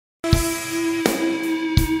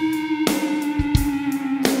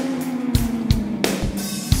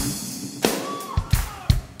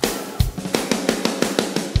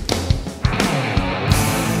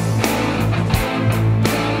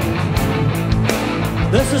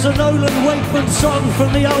This is a Nolan Wakeman song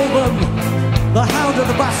from the album The Hound of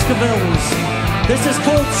the Baskervilles. This is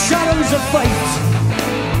called Shadows of Fate.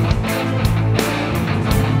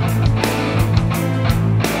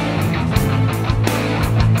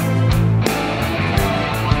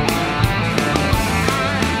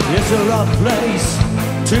 It's a rough place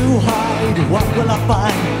to hide. What will I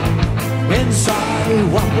find?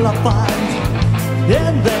 Inside, what will I find?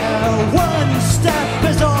 In there, one step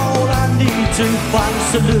is all I need to find a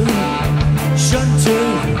solution to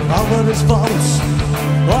all that is false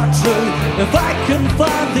or true. If I can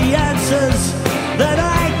find the answers, then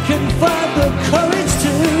I can find the courage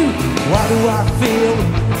to. Why do I feel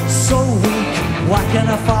so weak? Why can't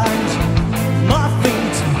I find my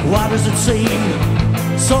feet? Why does it seem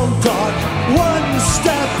so dark? One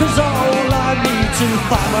step is all I need to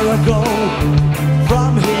find where I go.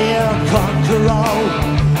 From here, conquer all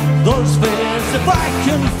those fears. If I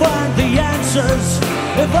can find the answers,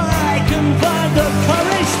 if I can find the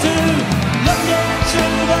courage to look into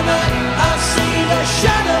the night, I'll see the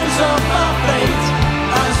shadows of my fate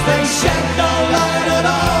as they shed no light at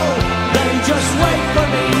all. They just wait for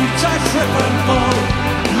me to trip and fall.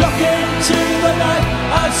 Look into the night,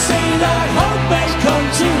 I see that hope may come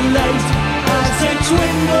too late as it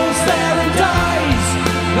dwindles there and dies.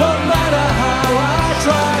 No matter how I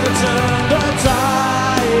try to turn the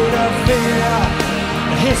tide of fear,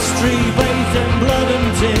 history bathed in blood and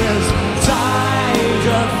tears. Tide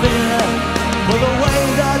of fear, for the way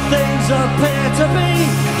that things appear to be.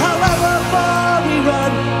 However far we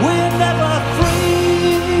run, we're never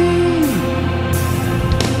free.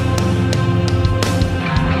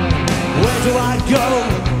 Where do I go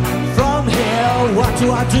from here? What do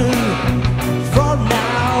I do from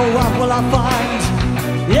now? What will I find?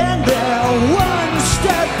 In there, one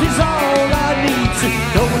step is all I need to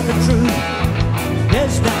know when the truth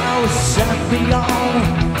is now set beyond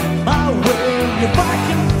my way. If I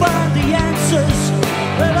can find the answers,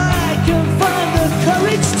 then I can find the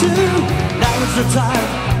courage to. Now is the time,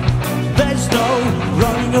 there's no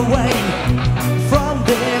running away from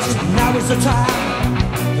this. Now is the time,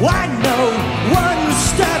 I know one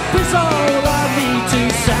step is all I need to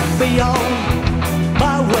set beyond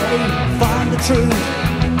my way. Find the truth,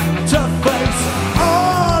 to face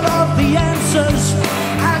all of the answers.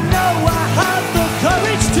 I know I have the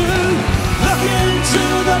courage to look into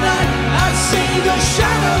the night. I see the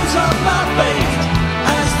shadows of my fate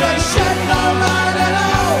as they shed no light at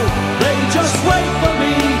all. They just wait for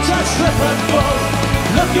me to trip and fall.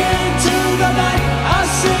 Look into the night, I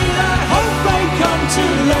see that hope may come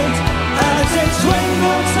too late as it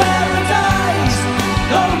dwindles there and dies.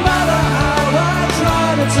 No matter how I try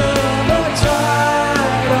to turn the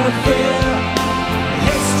tide of fear,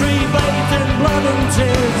 history bathed in blood and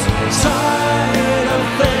tears. Tide of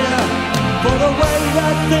fear, for the way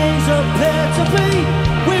that things appear to be.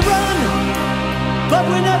 We run, but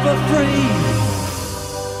we're never free.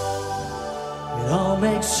 It all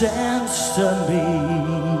makes sense to me,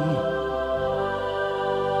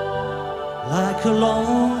 like a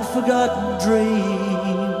long forgotten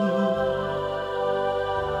dream.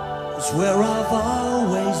 It's where I've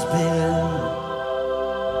always been,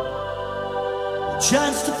 a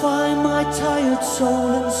chance to find my tired soul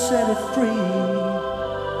and set it free.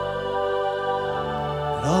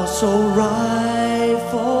 And also right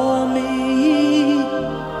for me.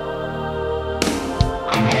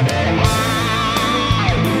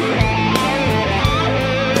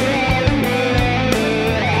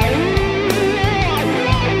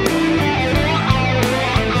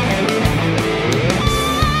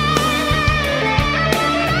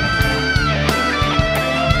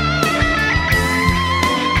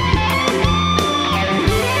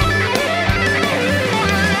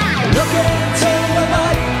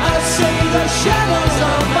 Shadows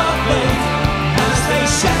of my fate as they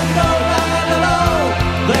shed no light at all.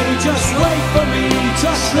 They just wait for me to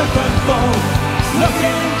slip and fall. Look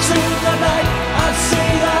into the night, I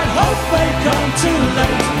see that hope may come too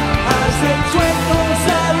late as it dwindles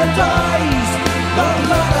there and dies. No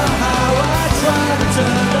matter how I try to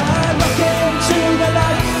turn, I look into the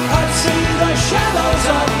night, I see the shadows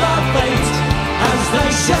of my fate as they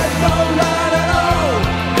shed no light at all.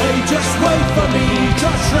 They just wait for me to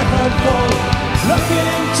trip and fall. Looking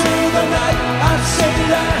into the night, I see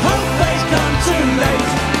that hope may come too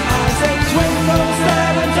late as it dwindles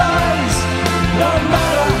there and dies. No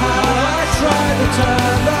matter how I try to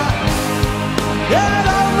turn that, it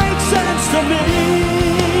all makes sense to me.